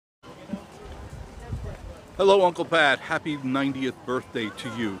Hello, Uncle Pat. Happy 90th birthday to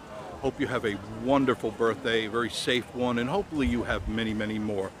you. Hope you have a wonderful birthday, a very safe one, and hopefully you have many, many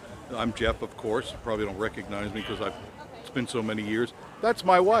more. I'm Jeff, of course. You probably don't recognize me because it's been so many years. That's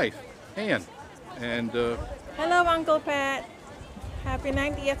my wife, Ann. And Hello, Uncle Pat. Happy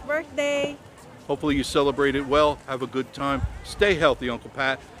 90th birthday. hopefully you celebrate it well. Have a good time. Stay healthy, Uncle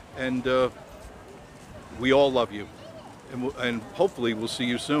Pat. And we all love you. And hopefully we'll see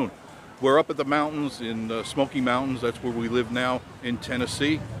you soon. We're up at the mountains in Smoky Mountains. That's where we live now in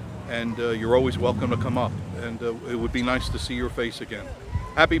Tennessee. And you're always welcome to come up. And it would be nice to see your face again.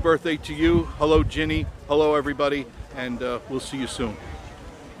 Happy birthday to you. Hello, Ginny. Hello, everybody. And we'll see you soon.